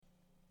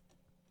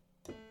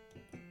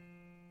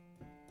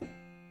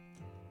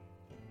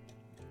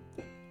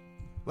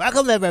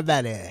Welcome,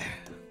 everybody,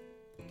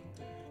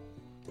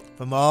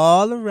 from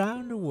all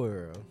around the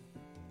world.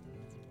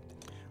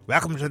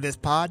 Welcome to this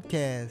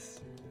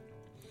podcast,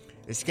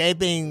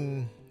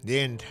 Escaping the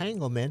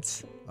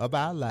Entanglements of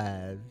Our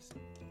Lives.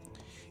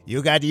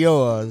 You got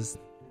yours,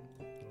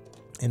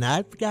 and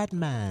I've got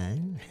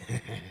mine.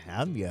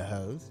 I'm your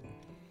host.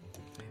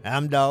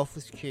 I'm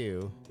Dolphus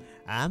Q.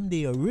 I'm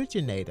the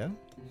originator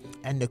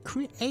and the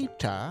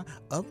creator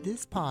of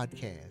this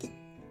podcast.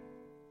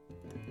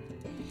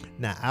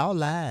 Now, our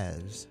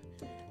lives,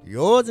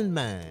 yours and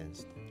mine,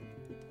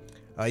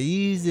 are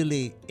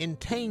easily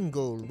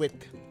entangled with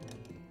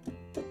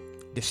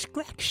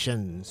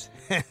distractions.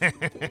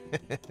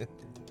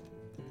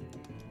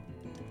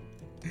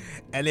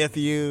 And if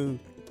you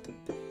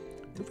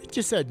reach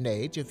a certain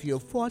age, if you're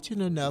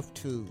fortunate enough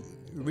to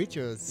reach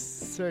a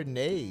certain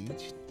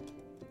age,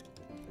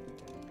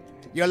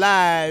 your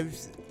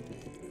lives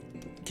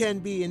can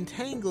be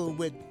entangled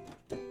with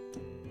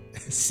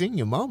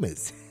senior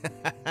moments.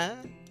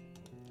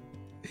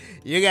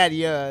 You got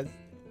yours,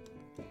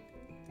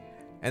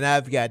 and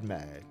I've got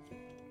mine.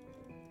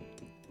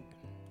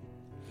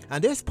 On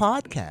this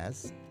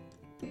podcast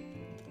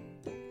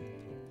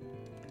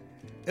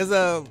is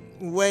a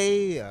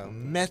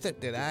method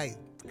that I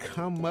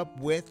come up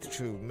with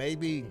to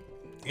maybe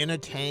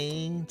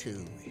entertain,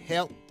 to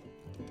help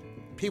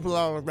people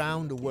all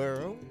around the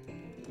world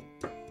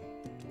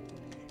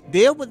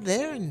deal with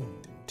their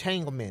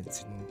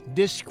entanglements and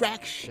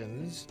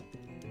distractions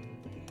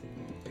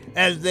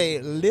as they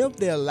live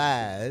their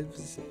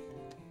lives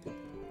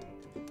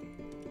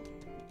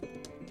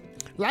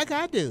like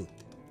I do,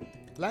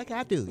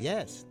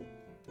 yes.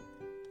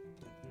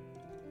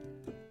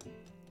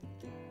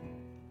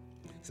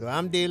 So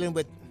I'm dealing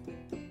with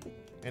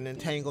an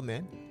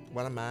entanglement,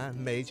 one of my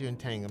major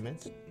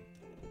entanglements,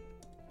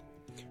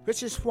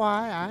 which is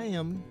why I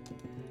am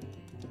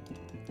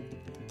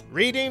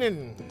reading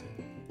and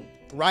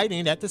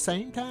writing at the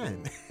same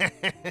time.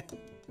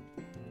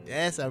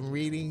 Yes, I'm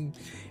reading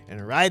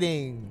and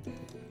writing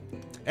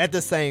at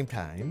the same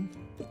time.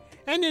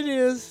 And it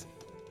is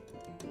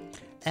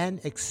an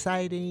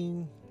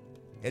exciting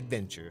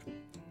adventure.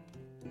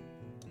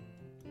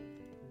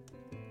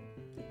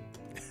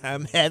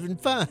 I'm having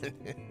fun.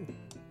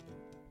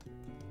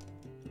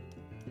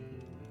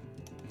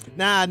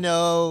 Now, I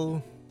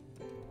know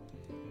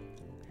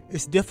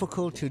it's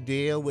difficult to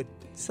deal with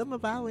some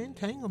of our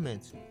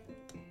entanglements.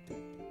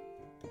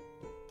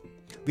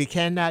 We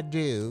cannot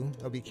do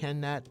it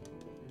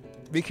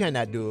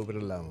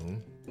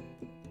alone.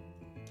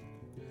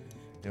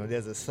 You know,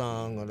 there's a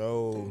song, an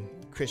old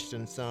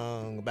Christian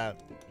song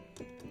about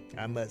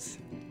I must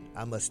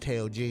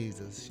tell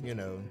Jesus,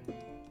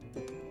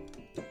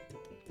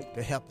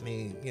 to help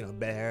me,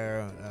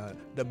 bear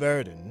the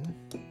burden.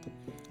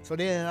 So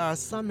there are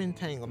some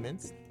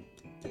entanglements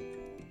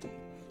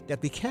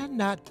that we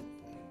cannot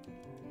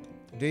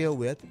deal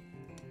with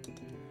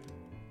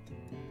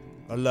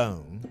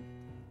alone.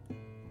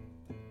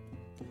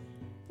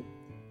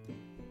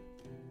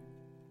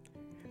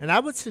 And I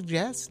would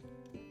suggest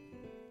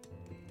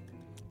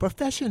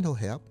professional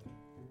help.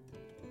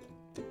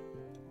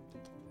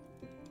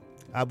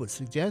 I would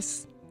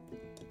suggest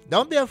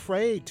don't be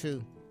afraid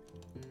to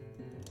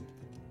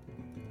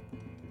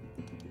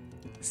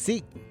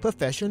seek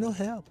professional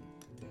help.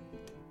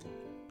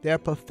 There are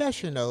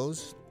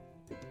professionals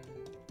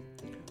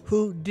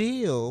who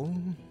deal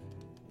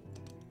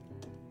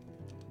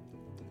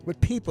with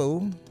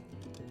people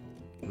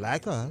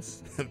like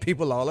us,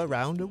 people all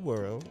around the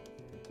world,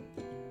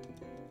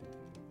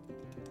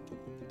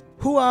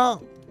 who are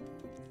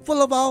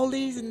full of all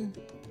these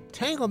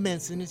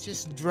entanglements, and it's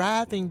just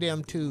driving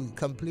them to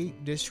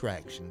complete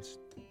distractions.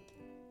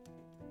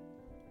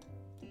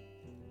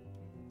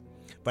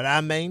 But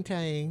I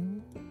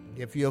maintain,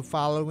 if you're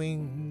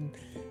following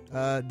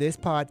this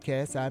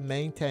podcast, I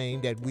maintain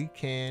that we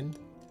can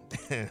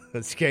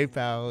escape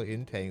our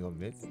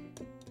entanglements.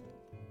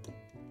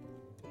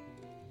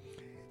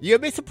 You'll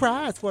be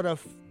surprised what a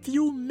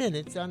few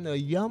minutes on the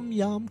yum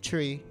yum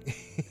tree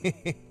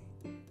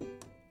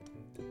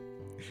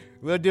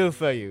will do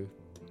for you.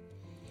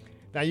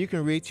 Now, you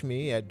can reach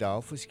me at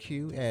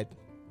dolphusq at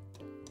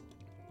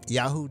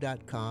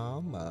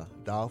yahoo.com,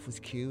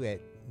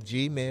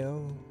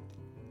 dolphusq@gmail.com.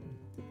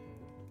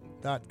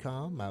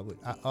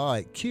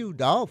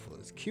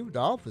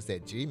 qdolphus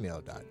at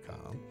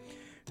gmail.com.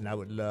 And I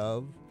would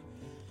love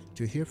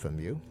to hear from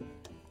you.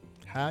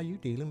 How are you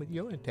dealing with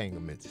your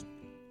entanglements?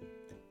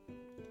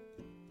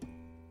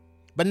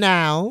 But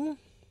now,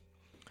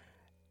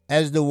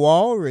 as the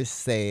walrus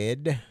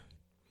said,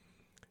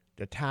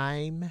 the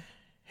time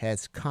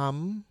has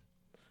come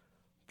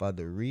for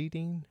the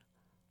reading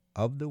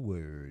of the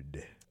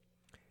Word.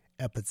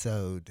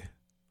 Episode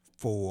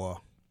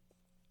 4,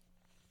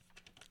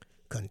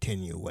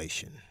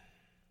 Continuation.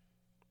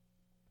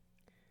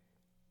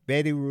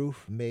 Betty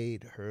Ruth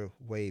made her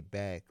way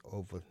back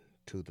over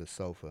to the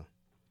sofa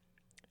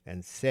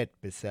and sat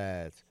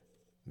beside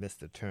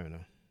Mr.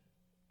 Turner.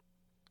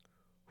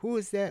 "Who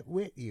is that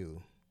with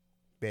you?"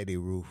 Betty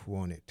Ruth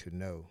wanted to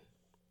know.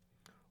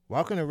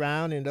 walking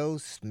around in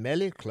those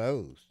smelly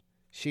clothes.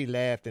 She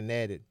laughed and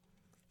added,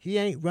 he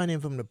ain't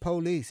running from the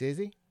police, is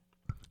he?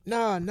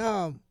 No,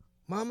 no,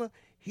 Mama,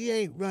 he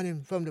ain't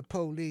running from the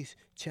police,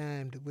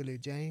 chimed Willie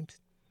James.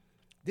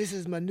 This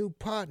is my new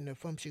partner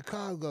from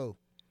Chicago.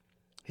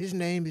 His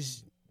name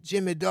is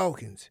Jimmy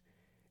Dawkins.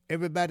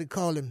 Everybody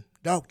call him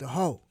Dr.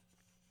 Hawk.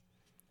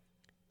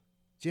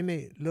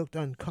 Jimmy looked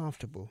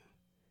uncomfortable.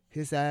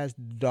 His eyes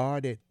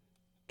darted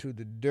to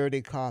the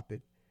dirty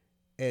carpet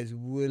as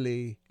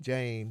Willie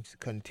James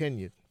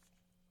continued.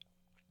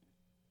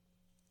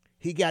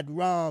 He got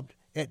robbed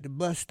at the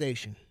bus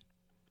station.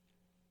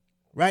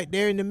 Right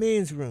there in the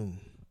men's room.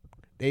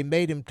 They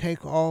made him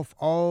take off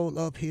all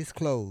of his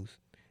clothes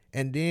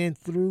and then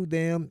threw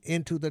them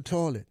into the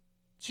toilet.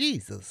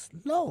 Jesus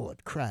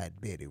Lord,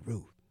 cried Betty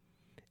Ruth.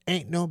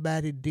 Ain't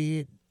nobody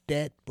did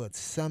that but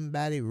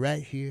somebody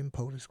right here in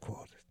Porter's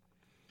quarters.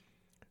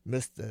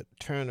 Mr.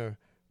 Turner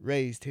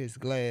raised his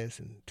glass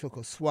and took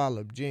a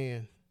swallow of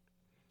gin.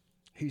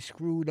 He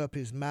screwed up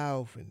his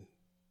mouth and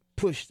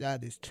pushed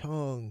out his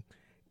tongue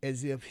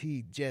as if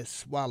he'd just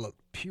swallowed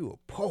pure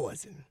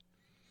poison.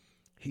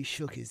 He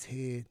shook his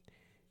head.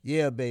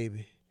 Yeah,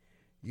 baby,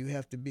 you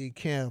have to be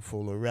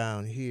careful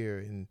around here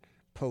in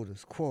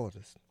Porter's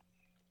quarters.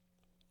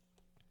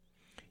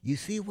 You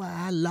see why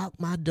I lock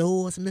my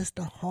doors,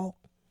 Mr. Hawk?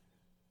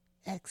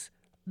 Asked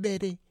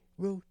Betty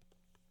Ruth.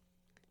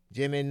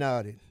 Jimmy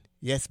nodded.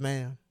 Yes,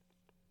 ma'am.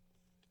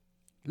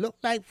 Look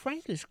like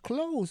Frankie's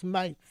clothes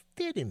might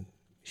fit him,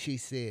 she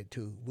said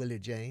to Willie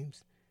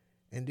James.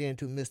 And then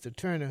to Mr.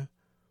 Turner,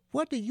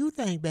 what do you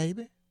think,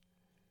 baby?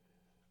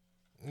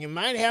 You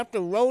might have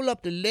to roll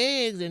up the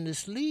legs and the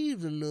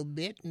sleeves a little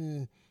bit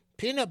and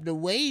pin up the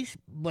waist,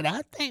 but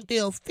I think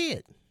they'll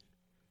fit.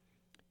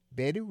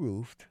 Betty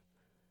Ruth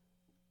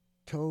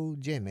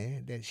told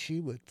Jimmy that she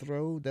would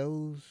throw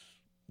those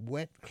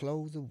wet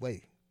clothes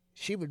away.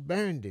 She would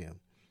burn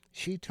them.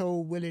 She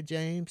told Willie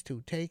James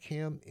to take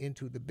him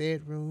into the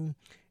bedroom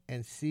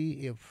and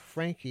see if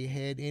Frankie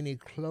had any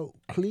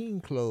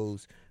clean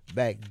clothes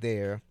back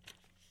there.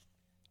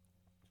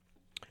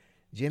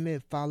 Jimmy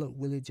followed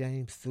Willie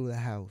James through the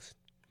house.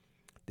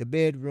 The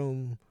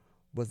bedroom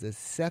was the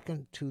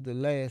second to the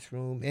last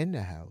room in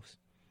the house.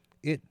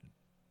 It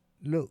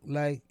looked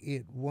like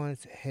it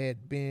once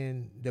had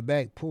been the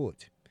back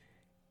porch.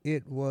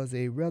 It was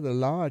a rather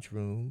large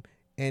room,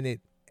 and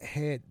it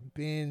had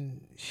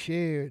been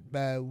shared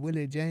by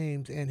Willie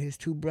James and his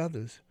two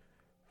brothers,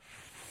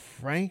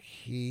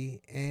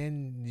 Frankie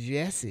and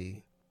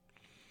Jesse.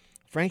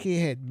 Frankie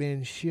had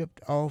been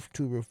shipped off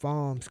to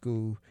reform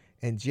school,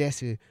 and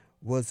Jesse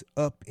was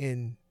up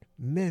in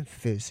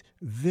Memphis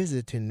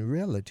visiting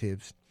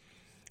relatives.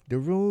 The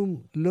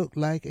room looked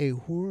like a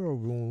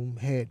whirlwind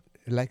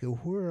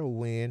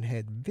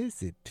had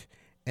visited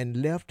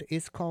and left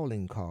its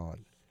calling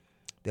card.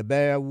 The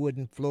bare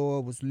wooden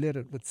floor was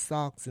littered with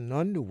socks and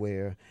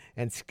underwear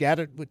and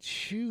scattered with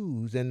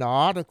shoes and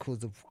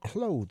articles of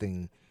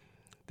clothing.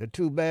 The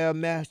two bare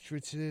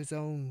mattresses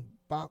on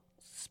box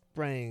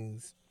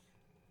springs,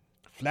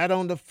 flat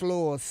on the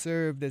floor,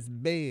 served as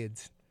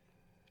beds.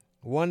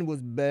 One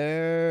was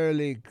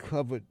barely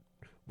covered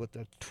with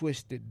a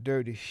twisted,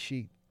 dirty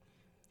sheet.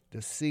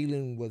 The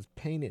ceiling was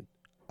painted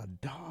a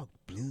dark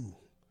blue.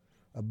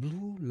 A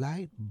blue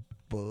light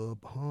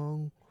bulb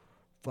hung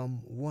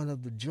from one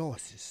of the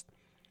joists.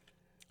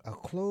 A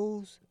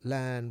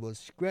clothesline was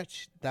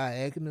stretched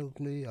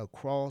diagonally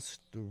across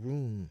the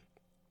room.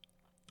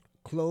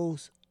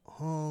 Clothes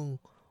hung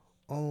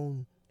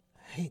on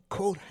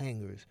coat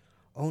hangers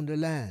on the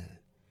line.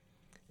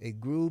 A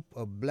group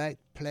of black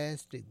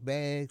plastic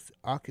bags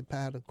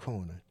occupied a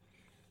corner.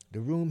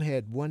 The room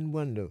had one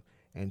window,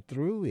 and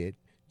through it,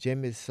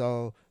 Jimmy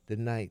saw the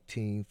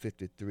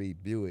 1953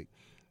 Buick.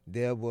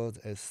 There was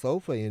a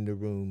sofa in the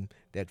room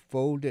that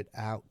folded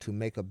out to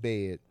make a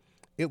bed.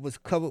 It was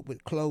covered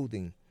with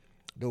clothing.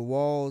 The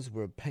walls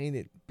were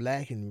painted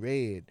black and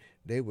red.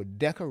 They were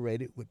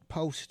decorated with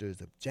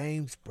posters of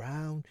James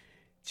Brown,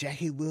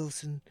 Jackie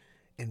Wilson,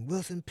 and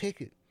Wilson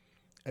Pickett.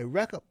 A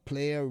record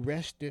player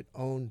rested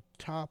on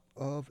top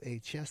of a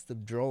chest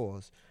of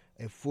drawers.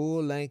 A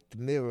full-length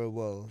mirror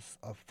was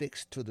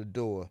affixed to the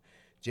door.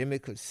 Jimmy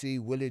could see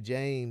Willie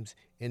James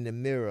in the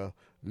mirror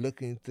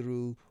looking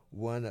through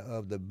one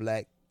of the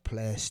black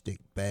plastic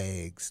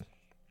bags.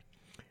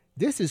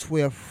 This is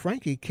where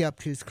Frankie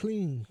kept his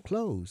clean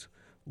clothes.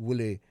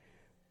 Willie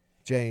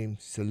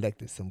James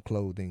selected some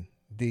clothing,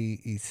 the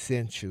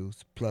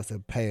essentials, plus a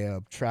pair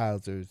of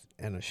trousers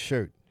and a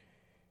shirt.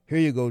 Here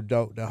you go,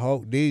 Dr.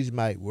 Hawk. These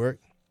might work.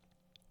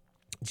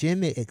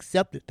 Jimmy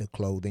accepted the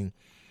clothing,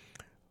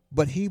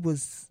 but he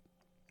was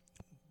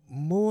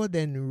more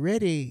than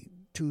ready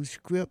to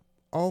strip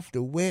off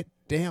the wet,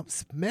 damp,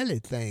 smelly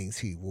things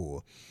he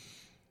wore.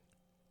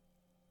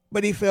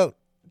 But he felt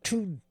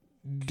too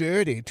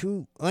dirty,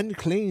 too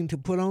unclean to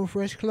put on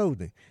fresh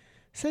clothing.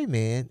 Say,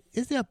 man,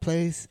 is there a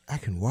place I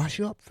can wash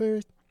up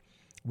first?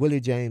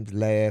 Willie James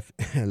laughed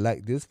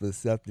like this was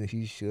something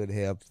he should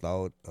have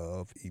thought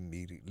of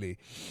immediately.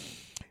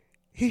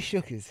 He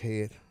shook his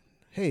head.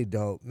 Hey,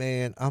 dog,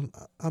 man,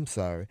 I'm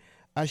sorry.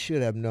 I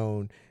should have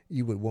known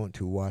you would want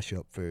to wash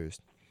up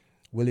first.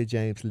 Willie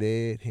James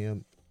led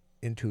him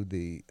into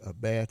the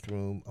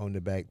bathroom on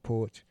the back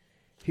porch.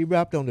 He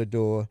rapped on the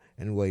door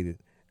and waited.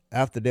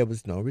 After there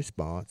was no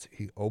response,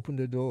 he opened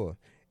the door.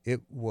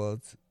 It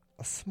was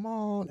a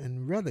small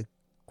and rather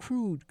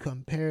crude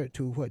compared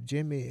to what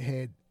Jimmy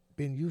had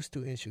been used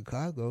to in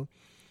Chicago.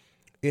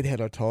 It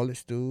had a toilet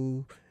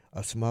stool,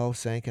 a small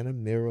sink, and a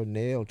mirror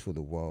nailed to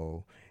the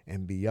wall,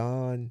 and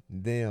beyond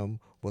them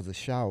was a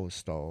shower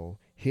stall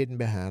hidden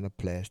behind a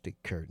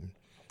plastic curtain.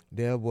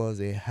 There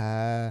was a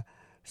high,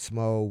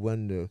 small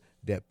window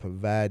that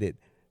provided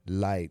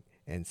light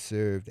and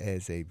served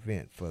as a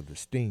vent for the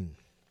steam.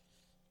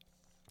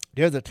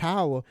 There's a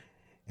towel,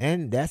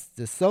 and that's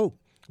the soap,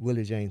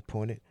 Willie James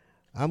pointed.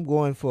 I'm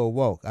going for a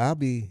walk. I'll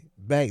be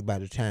back by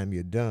the time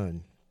you're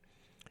done.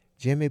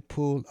 Jimmy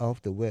pulled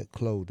off the wet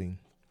clothing.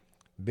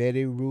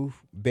 Betty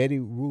Ruth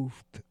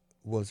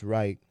was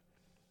right.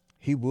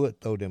 He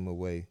would throw them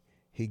away.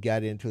 He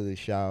got into the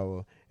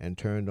shower and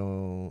turned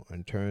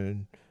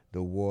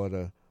the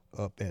water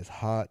up as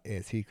hot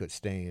as he could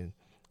stand.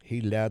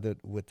 He lathered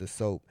with the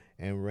soap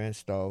and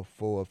rinsed off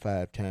 4 or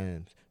 5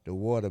 times. The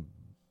water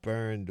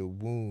burned the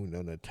wound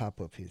on the top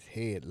of his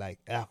head like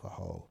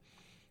alcohol.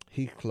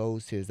 He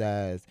closed his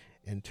eyes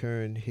and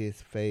turned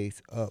his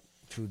face up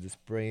to the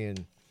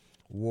spraying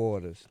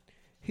waters.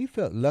 He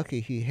felt lucky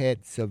he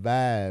had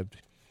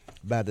survived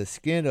by the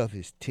skin of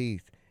his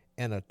teeth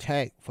an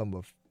attack from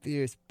a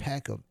fierce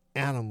pack of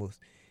animals.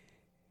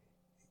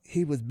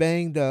 He was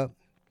banged up,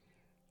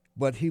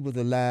 but he was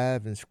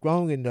alive and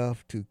strong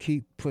enough to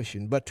keep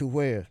pushing. But to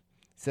where?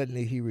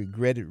 Suddenly he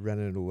regretted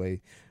running away,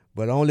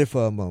 but only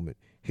for a moment.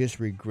 His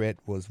regret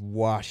was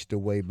washed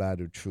away by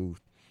the truth.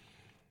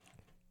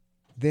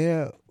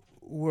 There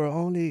were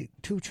only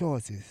two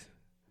choices: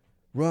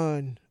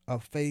 run or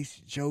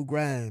face Joe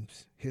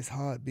Grimes. His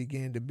heart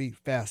began to beat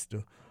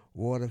faster.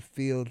 Water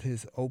filled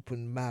his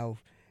open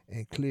mouth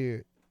and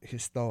cleared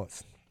his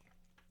thoughts.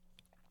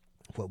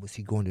 What was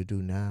he going to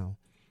do now?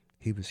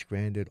 He was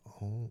stranded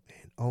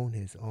on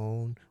his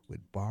own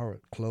with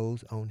borrowed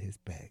clothes on his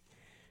back.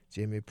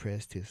 Jimmy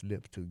pressed his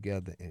lips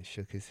together and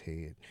shook his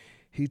head.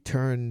 He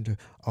turned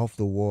off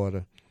the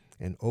water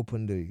and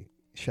opened the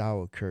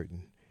shower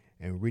curtain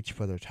and reached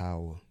for the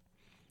towel.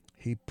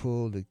 He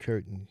pulled the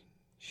curtain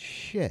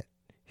shut.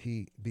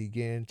 He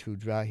began to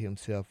dry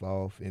himself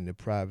off in the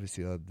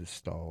privacy of the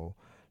stall.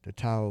 The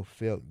towel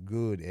felt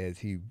good as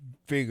he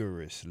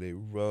vigorously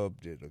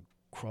rubbed it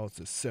across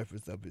the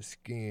surface of his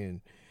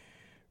skin,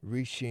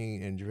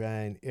 reaching and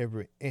drying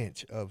every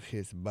inch of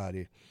his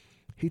body.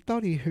 He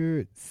thought he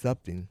heard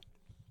something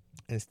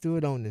and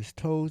stood on his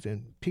toes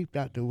and peeped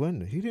out the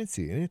window. He didn't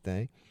see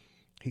anything.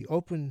 He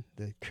opened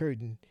the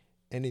curtain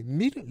and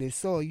immediately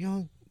saw a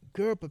young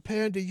girl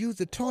preparing to use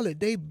the toilet.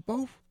 They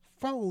both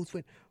froze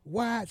with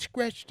wide,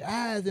 scratched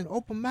eyes and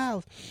open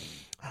mouths.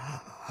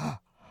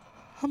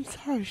 I'm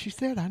sorry, she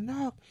said. I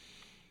knocked.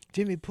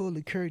 Jimmy pulled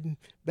the curtain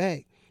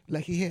back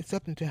like he had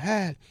something to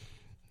hide.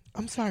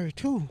 I'm sorry,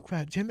 too,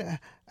 cried Jimmy.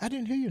 I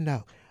didn't hear you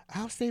knock.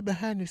 I'll stay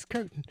behind this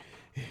curtain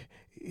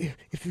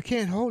if you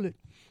can't hold it.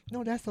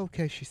 No, that's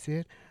okay, she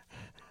said.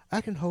 I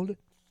can hold it.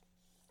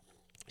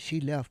 She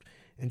left,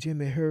 and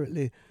Jimmy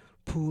hurriedly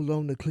pulled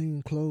on the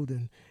clean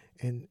clothing,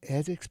 and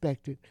as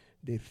expected,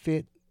 the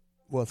fit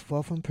was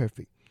far from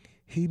perfect.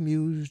 He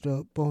mused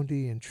up on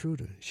the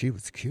intruder. She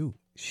was cute.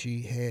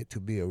 She had to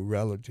be a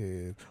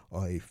relative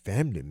or a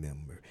family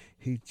member.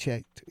 He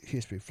checked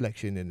his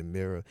reflection in the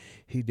mirror.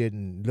 He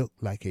didn't look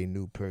like a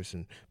new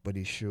person, but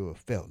he sure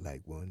felt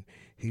like one.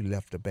 He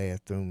left the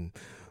bathroom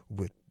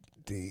with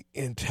the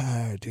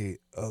entirety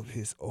of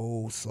his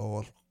old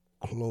soiled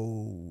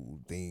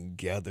clothing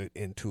gathered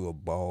into a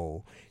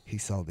ball. He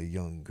saw the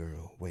young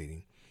girl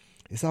waiting.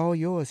 It's all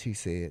yours, he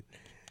said,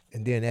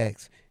 and then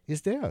asked,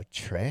 is there a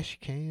trash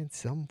can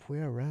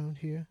somewhere around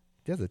here?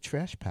 There's a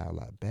trash pile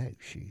out back.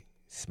 She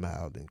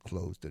smiled and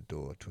closed the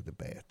door to the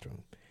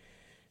bathroom.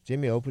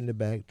 Jimmy opened the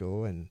back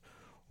door and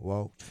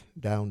walked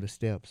down the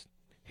steps.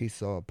 He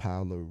saw a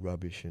pile of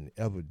rubbish and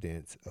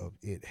evidence of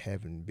it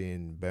having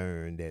been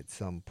burned at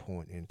some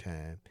point in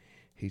time.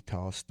 He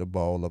tossed the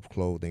ball of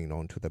clothing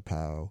onto the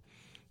pile.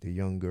 The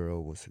young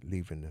girl was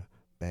leaving the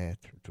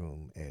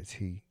bathroom as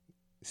he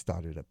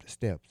started up the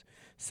steps.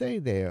 Say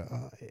there,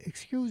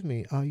 excuse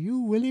me, are you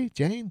Willie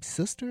James'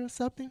 sister or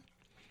something?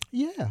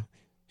 Yeah.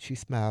 She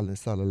smiled and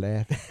sort of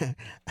laughed.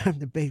 I'm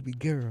the baby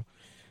girl.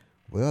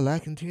 Well, I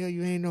can tell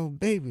you ain't no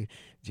baby,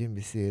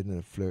 Jimmy said in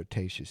a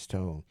flirtatious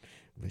tone.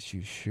 But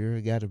you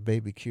sure got a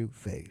baby cute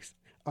face.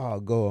 Oh,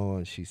 go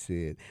on, she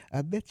said.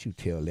 I bet you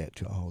tell that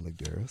to all the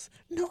girls.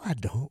 No, I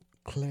don't,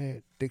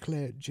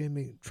 declared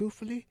Jimmy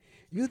truthfully.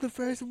 You're the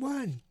first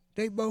one.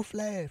 They both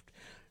laughed.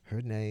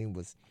 Her name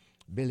was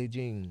Billie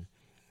Jean.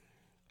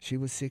 She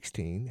was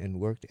 16 and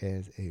worked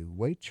as a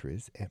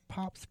waitress at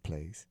Pop's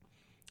place.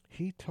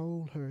 He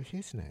told her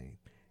his name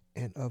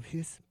and of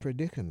his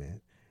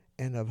predicament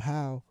and of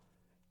how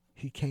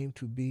he came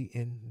to be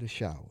in the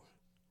shower.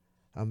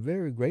 I'm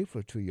very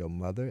grateful to your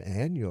mother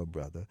and your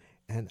brother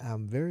and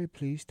I'm very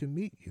pleased to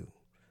meet you.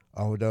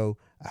 Although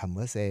I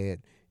must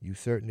add, you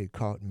certainly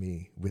caught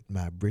me with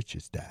my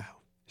breeches down.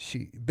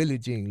 Billie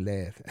Jean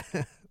laughed.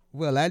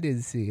 Well, I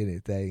didn't see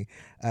anything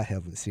I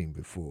haven't seen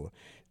before.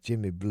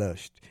 Jimmy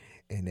blushed,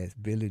 and as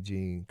Billie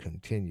Jean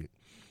continued,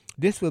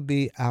 this will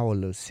be our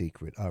little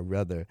secret, or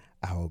rather,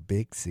 our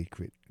big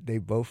secret. They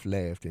both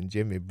laughed, and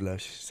Jimmy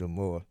blushed some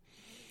more.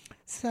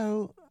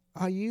 So,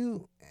 are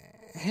you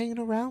hanging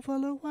around for a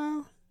little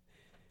while?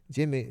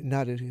 Jimmy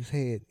nodded his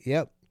head.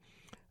 Yep,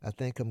 I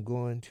think I'm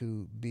going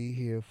to be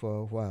here for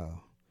a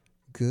while.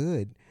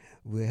 Good.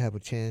 We'll have a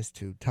chance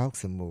to talk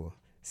some more.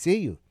 See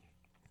you.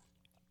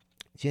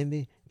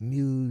 Jimmy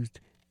mused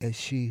as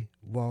she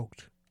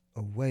walked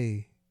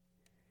away.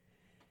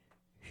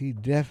 He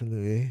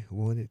definitely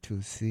wanted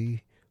to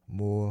see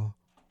more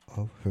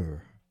of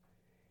her.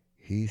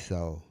 He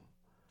saw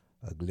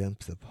a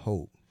glimpse of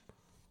hope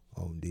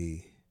on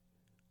the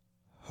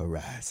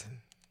horizon.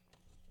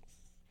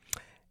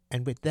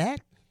 And with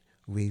that,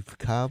 we've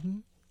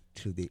come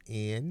to the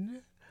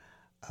end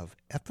of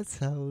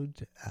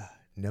episode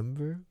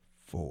number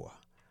 4.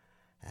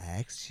 I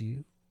asked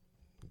you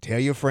to tell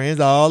your friends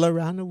all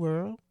around the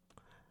world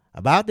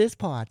about this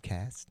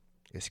podcast,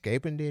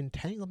 Escaping the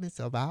Entanglements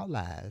of Our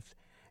Lives,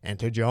 and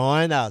to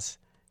join us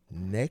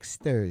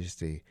next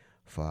Thursday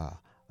for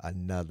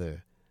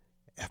another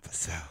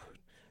episode.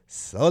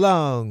 So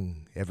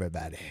long,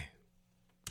 everybody.